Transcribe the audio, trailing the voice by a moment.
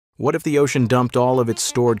What if the ocean dumped all of its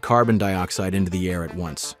stored carbon dioxide into the air at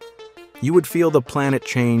once? You would feel the planet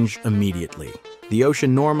change immediately. The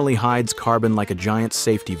ocean normally hides carbon like a giant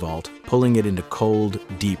safety vault, pulling it into cold,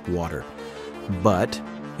 deep water. But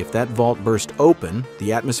if that vault burst open,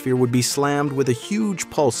 the atmosphere would be slammed with a huge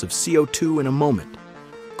pulse of CO₂ in a moment.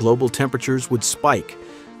 Global temperatures would spike,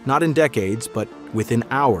 not in decades, but within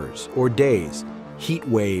hours or days. Heat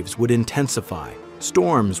waves would intensify,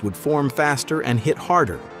 storms would form faster and hit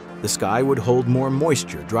harder. The sky would hold more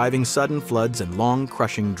moisture, driving sudden floods and long,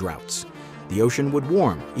 crushing droughts. The ocean would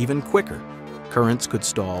warm even quicker. Currents could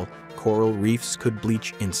stall, coral reefs could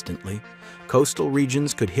bleach instantly. Coastal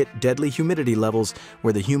regions could hit deadly humidity levels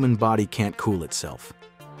where the human body can't cool itself.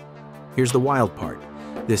 Here's the wild part.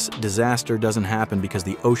 This disaster doesn't happen because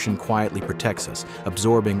the ocean quietly protects us,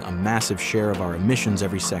 absorbing a massive share of our emissions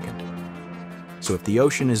every second. So if the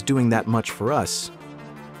ocean is doing that much for us,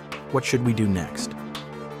 what should we do next?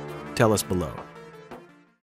 Tell us below.